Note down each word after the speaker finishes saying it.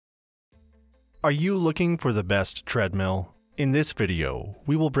Are you looking for the best treadmill? In this video,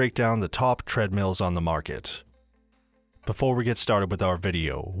 we will break down the top treadmills on the market. Before we get started with our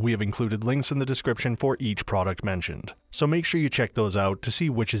video, we have included links in the description for each product mentioned, so make sure you check those out to see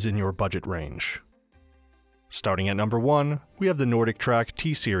which is in your budget range. Starting at number 1, we have the NordicTrack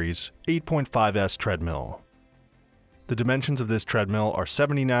T-Series 8.5S treadmill. The dimensions of this treadmill are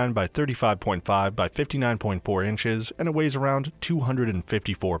 79 by 35.5 by 59.4 inches and it weighs around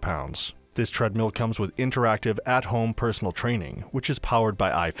 254 pounds. This treadmill comes with interactive at-home personal training, which is powered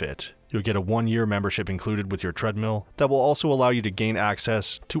by iFit. You'll get a 1-year membership included with your treadmill that will also allow you to gain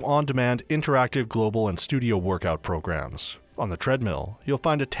access to on-demand interactive global and studio workout programs. On the treadmill, you'll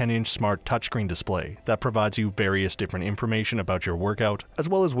find a 10-inch smart touchscreen display that provides you various different information about your workout, as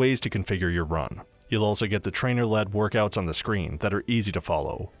well as ways to configure your run. You'll also get the trainer-led workouts on the screen that are easy to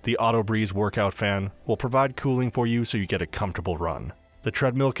follow. The Auto Breeze workout fan will provide cooling for you so you get a comfortable run. The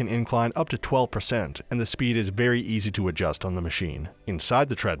treadmill can incline up to 12% and the speed is very easy to adjust on the machine. Inside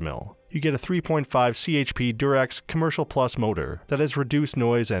the treadmill, you get a 3.5 CHP Durex Commercial Plus motor that has reduced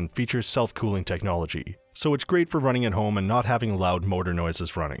noise and features self-cooling technology, so it's great for running at home and not having loud motor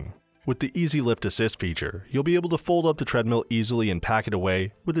noises running. With the Easy Lift Assist feature, you'll be able to fold up the treadmill easily and pack it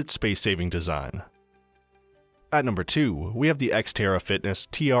away with its space-saving design. At number 2, we have the XTERRA Fitness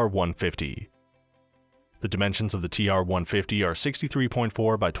TR150. The dimensions of the TR150 are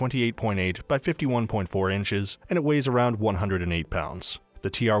 63.4 by 28.8 by 51.4 inches, and it weighs around 108 pounds. The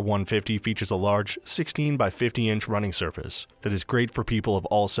TR150 features a large 16 by 50 inch running surface that is great for people of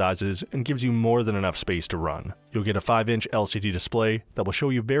all sizes and gives you more than enough space to run. You'll get a 5-inch LCD display that will show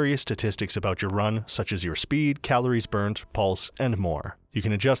you various statistics about your run, such as your speed, calories burnt, pulse, and more. You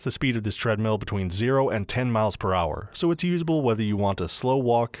can adjust the speed of this treadmill between 0 and 10 miles per hour, so it's usable whether you want a slow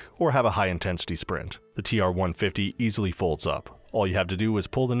walk or have a high-intensity sprint. The TR150 easily folds up. All you have to do is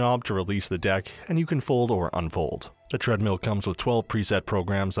pull the knob to release the deck, and you can fold or unfold. The treadmill comes with 12 preset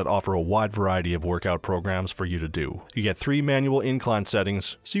programs that offer a wide variety of workout programs for you to do. You get 3 manual incline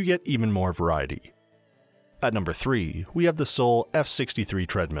settings, so you get even more variety. At number 3, we have the Sole F63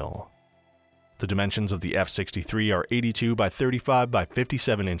 Treadmill. The dimensions of the F63 are 82 by 35 by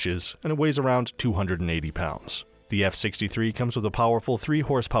 57 inches, and it weighs around 280 pounds. The F63 comes with a powerful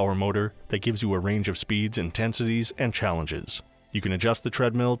 3-horsepower motor that gives you a range of speeds, intensities, and challenges. You can adjust the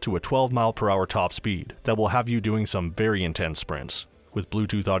treadmill to a 12-mile-per-hour top speed that will have you doing some very intense sprints. With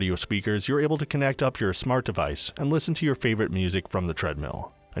Bluetooth audio speakers, you're able to connect up your smart device and listen to your favorite music from the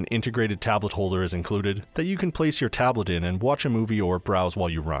treadmill. An integrated tablet holder is included that you can place your tablet in and watch a movie or browse while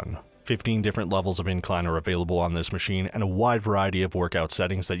you run. 15 different levels of incline are available on this machine and a wide variety of workout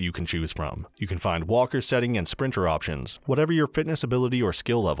settings that you can choose from. You can find walker setting and sprinter options. Whatever your fitness ability or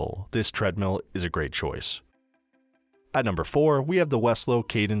skill level, this treadmill is a great choice. At number 4, we have the Weslo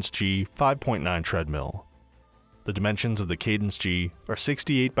Cadence G 5.9 treadmill. The dimensions of the Cadence G are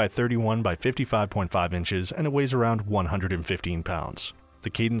 68 by 31 by 55.5 inches and it weighs around 115 pounds. The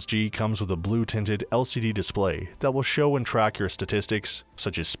Cadence G comes with a blue-tinted LCD display that will show and track your statistics,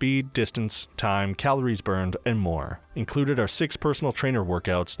 such as speed, distance, time, calories burned, and more. Included are 6 personal trainer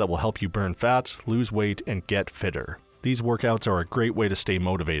workouts that will help you burn fat, lose weight, and get fitter. These workouts are a great way to stay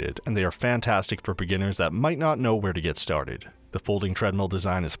motivated, and they are fantastic for beginners that might not know where to get started. The folding treadmill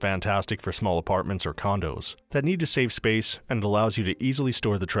design is fantastic for small apartments or condos that need to save space, and it allows you to easily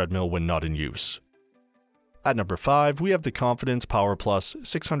store the treadmill when not in use. At number 5, we have the Confidence Power Plus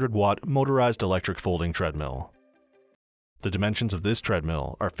 600-watt motorized electric folding treadmill. The dimensions of this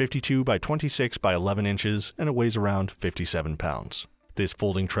treadmill are 52 by 26 by 11 inches and it weighs around 57 pounds. This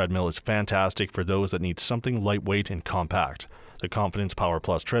folding treadmill is fantastic for those that need something lightweight and compact. The Confidence Power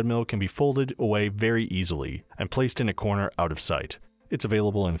Plus treadmill can be folded away very easily and placed in a corner out of sight. It's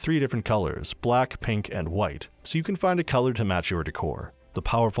available in 3 different colors, black, pink, and white, so you can find a color to match your decor. The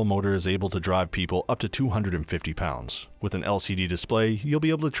powerful motor is able to drive people up to 250 pounds. With an LCD display, you'll be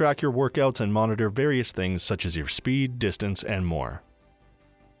able to track your workouts and monitor various things such as your speed, distance, and more.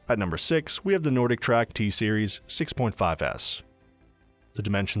 At number 6, we have the NordicTrack T-Series 6.5S. The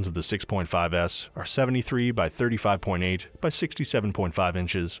dimensions of the 6.5S are 73 by 35.8 by 67.5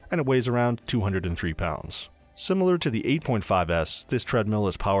 inches, and it weighs around 203 pounds. Similar to the 8.5S, this treadmill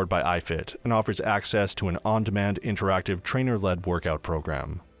is powered by iFit and offers access to an on-demand interactive trainer-led workout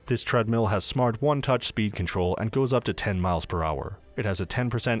program. This treadmill has smart one-touch speed control and goes up to 10 miles per hour. It has a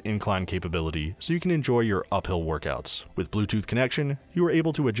 10% incline capability, so you can enjoy your uphill workouts. With Bluetooth connection, you are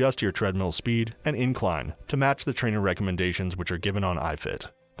able to adjust your treadmill speed and incline to match the trainer recommendations which are given on iFit.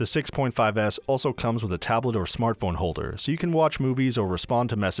 The 6.5S also comes with a tablet or smartphone holder, so you can watch movies or respond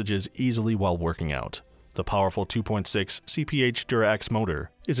to messages easily while working out. The powerful 2.6 cph DuraX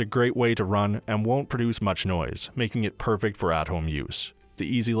motor is a great way to run and won't produce much noise, making it perfect for at-home use. The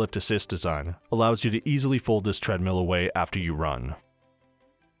Easy Lift Assist design allows you to easily fold this treadmill away after you run.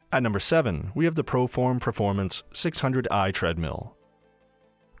 At number 7, we have the ProForm Performance 600i Treadmill.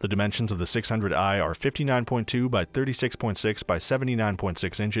 The dimensions of the 600i are 59.2 by 36.6 by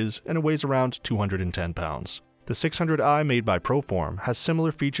 79.6 inches and it weighs around 210 pounds. The 600i made by ProForm has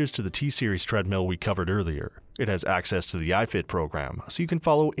similar features to the T-Series treadmill we covered earlier. It has access to the iFit program, so you can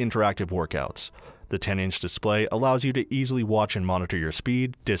follow interactive workouts. The 10-inch display allows you to easily watch and monitor your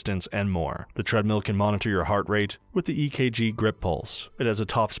speed, distance, and more. The treadmill can monitor your heart rate with the EKG grip pulse. It has a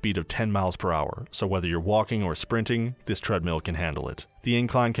top speed of 10 miles per hour, so whether you're walking or sprinting, this treadmill can handle it. The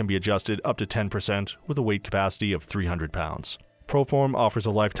incline can be adjusted up to 10% with a weight capacity of 300 pounds. ProForm offers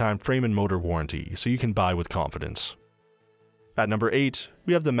a lifetime frame and motor warranty, so you can buy with confidence. At number 8,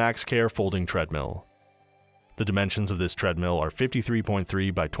 we have the MaxCare Folding Treadmill. The dimensions of this treadmill are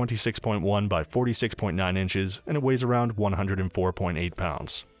 53.3 by 26.1 by 46.9 inches and it weighs around 104.8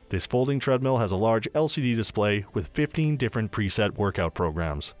 pounds. This folding treadmill has a large LCD display with 15 different preset workout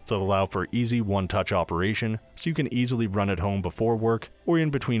programs that allow for easy one-touch operation so you can easily run at home before work or in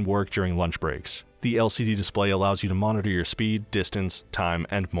between work during lunch breaks. The LCD display allows you to monitor your speed, distance, time,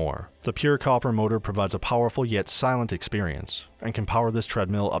 and more. The pure copper motor provides a powerful yet silent experience and can power this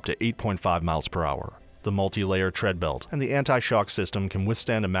treadmill up to 8.5 miles per hour. The multi-layer tread belt and the anti-shock system can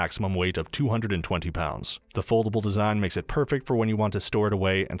withstand a maximum weight of 220 pounds. The foldable design makes it perfect for when you want to store it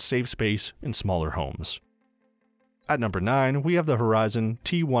away and save space in smaller homes. At number 9, we have the Horizon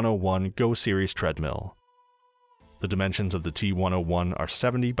T101 Go Series Treadmill. The dimensions of the T101 are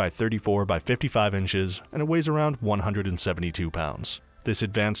 70 by 34 by 55 inches and it weighs around 172 pounds. This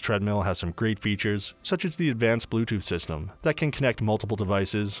advanced treadmill has some great features, such as the advanced Bluetooth system that can connect multiple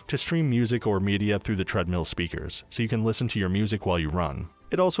devices to stream music or media through the treadmill speakers, so you can listen to your music while you run.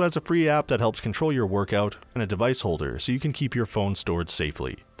 It also has a free app that helps control your workout and a device holder so you can keep your phone stored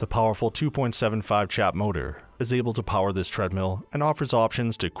safely. The powerful 2.75 chap motor is able to power this treadmill and offers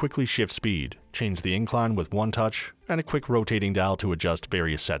options to quickly shift speed, change the incline with one touch, and a quick rotating dial to adjust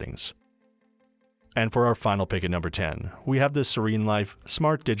various settings. And for our final pick at number 10, we have the Serene Life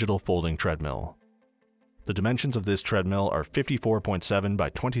Smart Digital Folding Treadmill. The dimensions of this treadmill are 54.7 by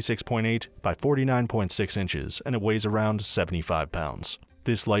 26.8 by 49.6 inches and it weighs around 75 pounds.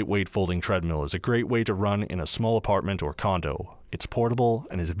 This lightweight folding treadmill is a great way to run in a small apartment or condo. It's portable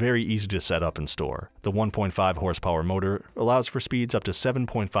and is very easy to set up and store. The 1.5 horsepower motor allows for speeds up to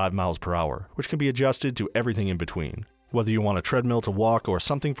 7.5 miles per hour, which can be adjusted to everything in between. Whether you want a treadmill to walk or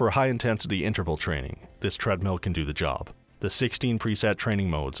something for high-intensity interval training, this treadmill can do the job. The 16 preset training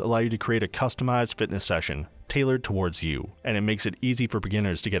modes allow you to create a customized fitness session tailored towards you, and it makes it easy for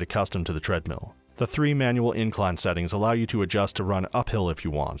beginners to get accustomed to the treadmill. The 3 manual incline settings allow you to adjust to run uphill if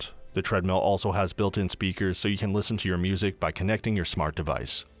you want. The treadmill also has built-in speakers so you can listen to your music by connecting your smart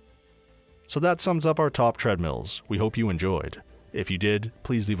device. So that sums up our top treadmills. We hope you enjoyed. If you did,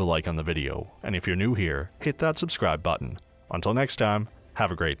 please leave a like on the video, and if you're new here, hit that subscribe button. Until next time,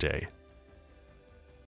 have a great day.